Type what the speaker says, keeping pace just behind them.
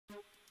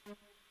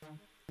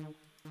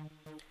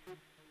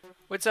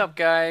What's up,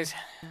 guys?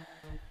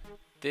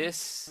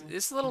 This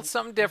is a little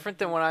something different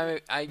than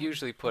what I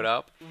usually put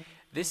up.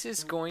 This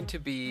is going to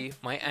be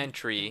my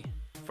entry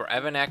for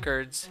Evan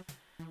Eckerd's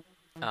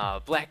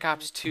Black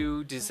Ops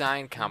 2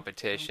 design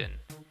competition.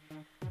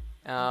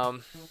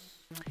 Um,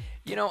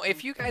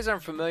 if you guys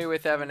aren't familiar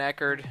with Evan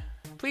Eckerd,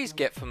 please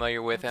get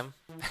familiar with him.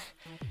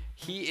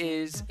 He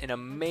is an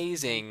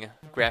amazing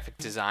graphic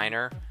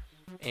designer,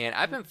 and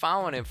I've been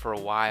following him for a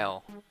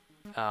while.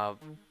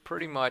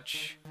 Pretty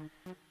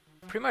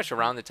much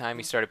around the time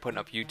he started putting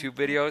up YouTube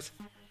videos,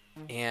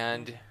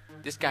 and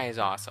this guy is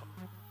awesome.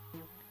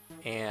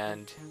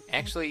 And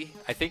actually,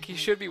 I think he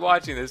should be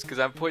watching this because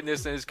I'm putting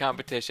this in his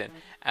competition.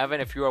 Evan,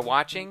 if you are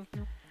watching,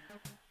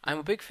 I'm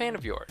a big fan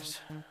of yours.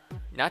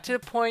 Not to the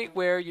point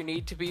where you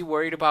need to be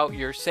worried about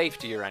your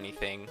safety or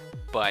anything,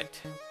 but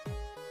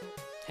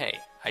hey,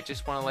 I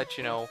just want to let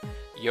you know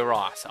you're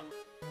awesome.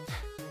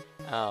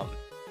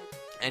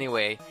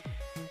 Anyway,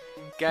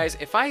 guys,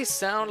 if I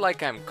sound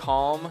like I'm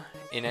calm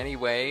in any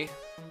way,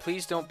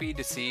 please don't be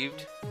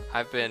deceived.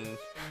 I've been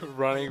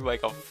running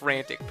like a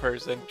frantic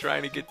person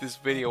trying to get this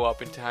video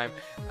up in time.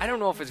 I don't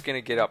know if it's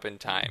going to get up in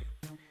time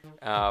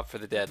for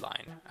the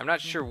deadline. I'm not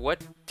sure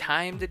what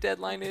time the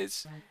deadline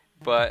is,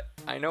 but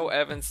I know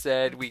Evan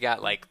said we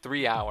got like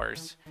 3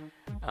 hours,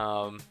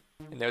 and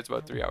that was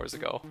about 3 hours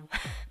ago.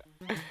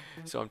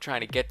 So I'm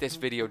trying to get this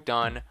video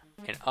done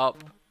and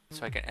up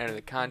so I can enter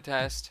the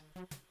contest.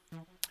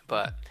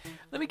 But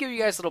let me give you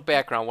guys a little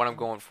background on what I'm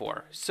going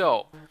for.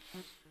 So,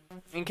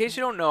 in case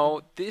you don't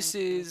know, this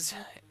is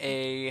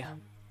it's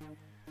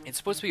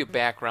supposed to be a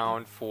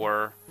background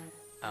for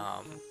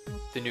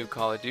the new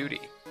Call of Duty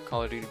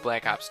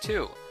Black Ops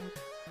 2.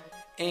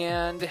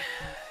 And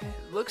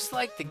it looks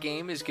like the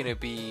game is going to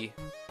be,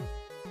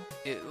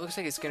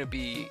 it's going to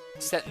be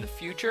set in the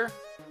future.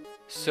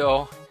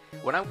 So,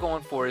 what I'm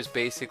going for is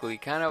basically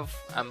I'm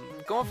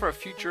going for a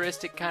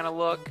futuristic kind of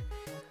look.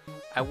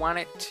 I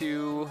want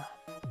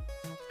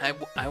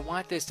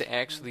this to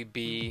actually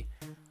be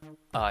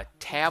a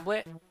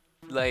tablet,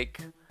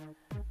 like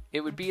it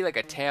would be like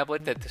a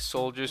tablet that the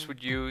soldiers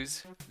would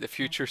use, the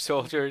future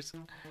soldiers,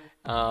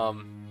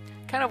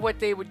 kind of what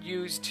they would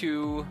use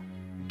to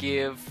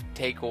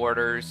take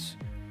orders,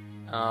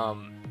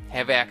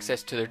 have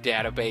access to their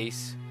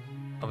database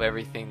of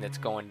everything that's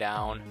going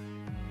down.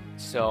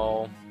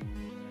 So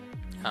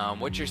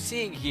what you're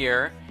seeing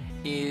here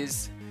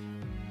is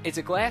it's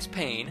a glass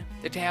pane.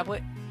 The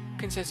tablet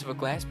consists of a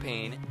glass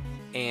pane,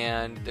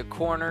 and the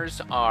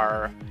corners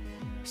are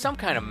some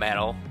kind of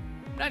metal.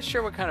 I'm not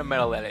sure what kind of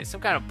metal that is.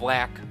 Some kind of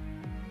black,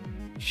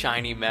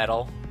 shiny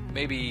metal.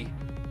 Maybe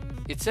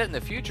it's set in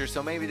the future,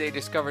 so maybe they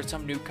discovered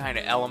some new kind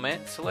of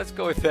element. So let's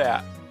go with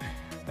that.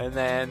 And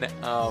then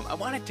I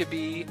want it to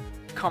be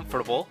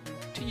comfortable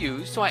to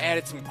use, so I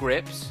added some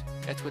grips.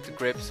 That's what the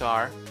grips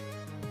are.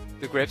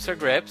 The grips are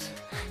grips.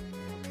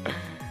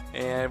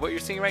 And what you're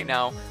seeing right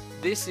now,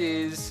 this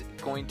is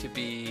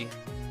the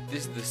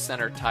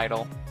center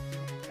title.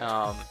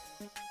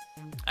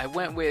 I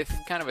went with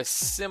kind of a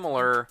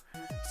similar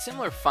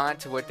font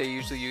to what they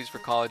usually use for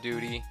Call of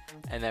Duty,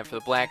 and then for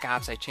the Black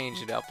Ops I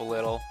changed it up a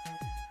little.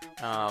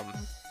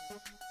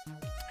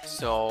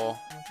 So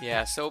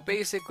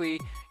basically,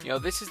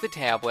 this is the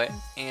tablet,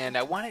 and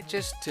I want it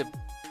just to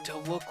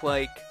look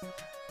like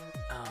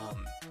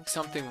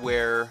something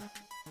where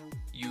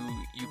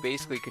you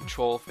basically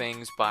control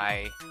things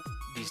by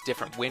these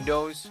different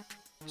windows.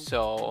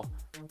 So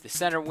the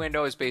center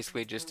window is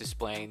basically just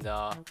displaying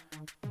the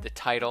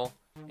title,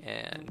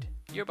 and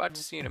you're about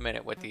to see in a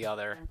minute what the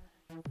other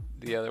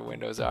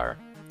windows are.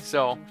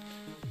 So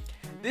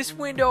this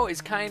window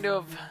is kind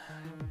of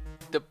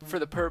for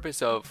the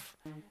purpose of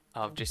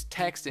just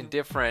text and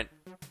different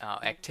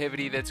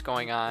activity that's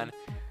going on.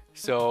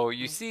 So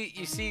you see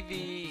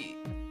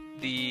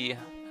the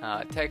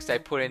text I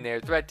put in there: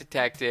 threat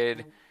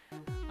detected,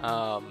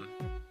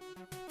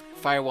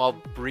 firewall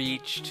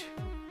breached,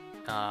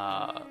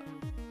 and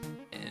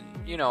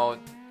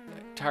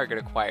target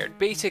acquired.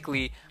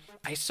 Basically,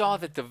 I saw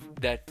that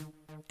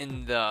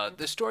in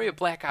the story of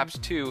Black Ops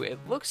 2, it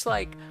looks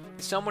like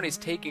someone is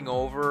taking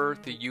over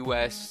the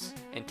U.S.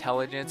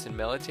 intelligence and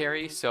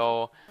military.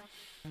 So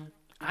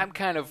I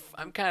got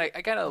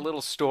a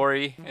little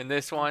story in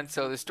this one.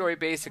 So the story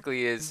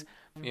basically is,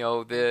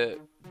 the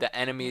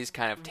enemies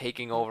kind of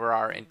taking over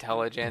our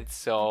intelligence.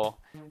 So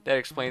that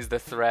explains the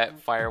threat,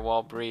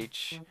 firewall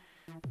breach,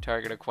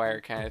 target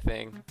acquired kind of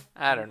thing.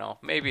 I don't know.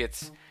 Maybe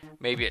it's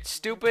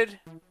stupid.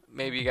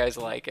 Maybe you guys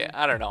like it.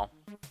 I don't know.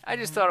 I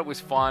just thought it was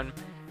fun.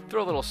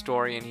 Throw a little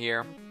story in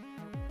here.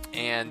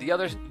 And the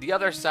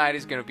other side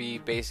is going to be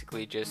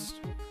basically just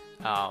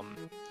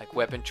like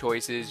weapon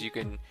choices. You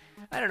can,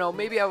 I don't know,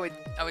 maybe I would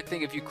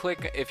think if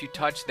you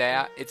touch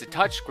that, it's a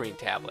touchscreen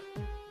tablet,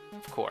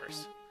 of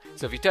course.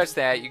 So if you touch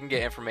that, you can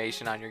get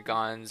information on your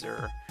guns,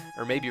 or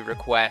maybe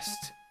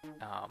request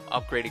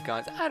upgraded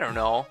guns. I don't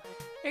know.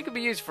 It could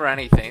be used for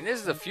anything. This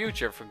is the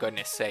future, for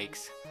goodness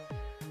sakes.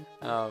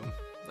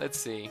 Let's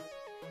see.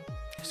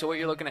 So what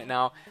you're looking at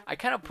now, I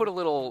kind of put a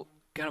little,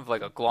 kind of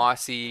like a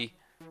glossy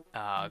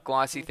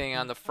thing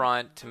on the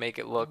front to make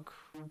it look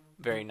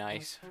very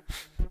nice.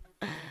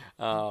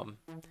 um,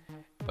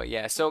 but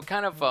yeah, so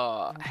kind of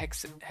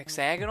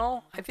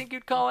hexagonal, I think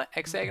you'd call it,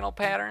 hexagonal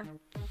pattern.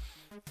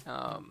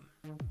 Um,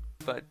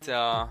 but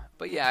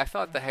yeah, I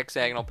thought the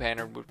hexagonal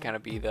pattern would kind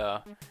of be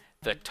the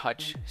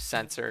touch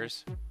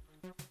sensors.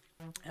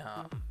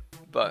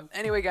 But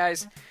anyway,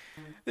 guys,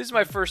 this is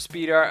my first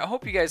speed art. I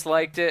hope you guys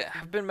liked it.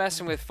 I've been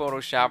messing with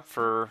Photoshop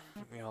for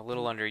a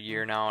little under a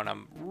year now, and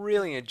I'm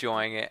really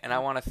enjoying it. And I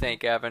want to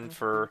thank Evan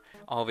for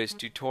all of his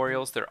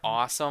tutorials. They're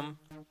awesome.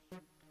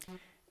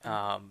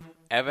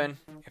 Evan,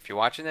 if you're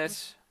watching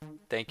this,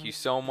 thank you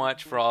so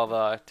much for all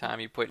the time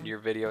you put into your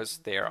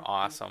videos. They are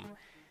awesome.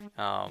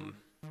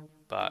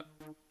 But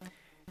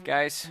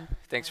guys,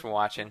 thanks for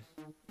watching,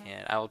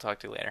 and I will talk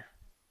to you later.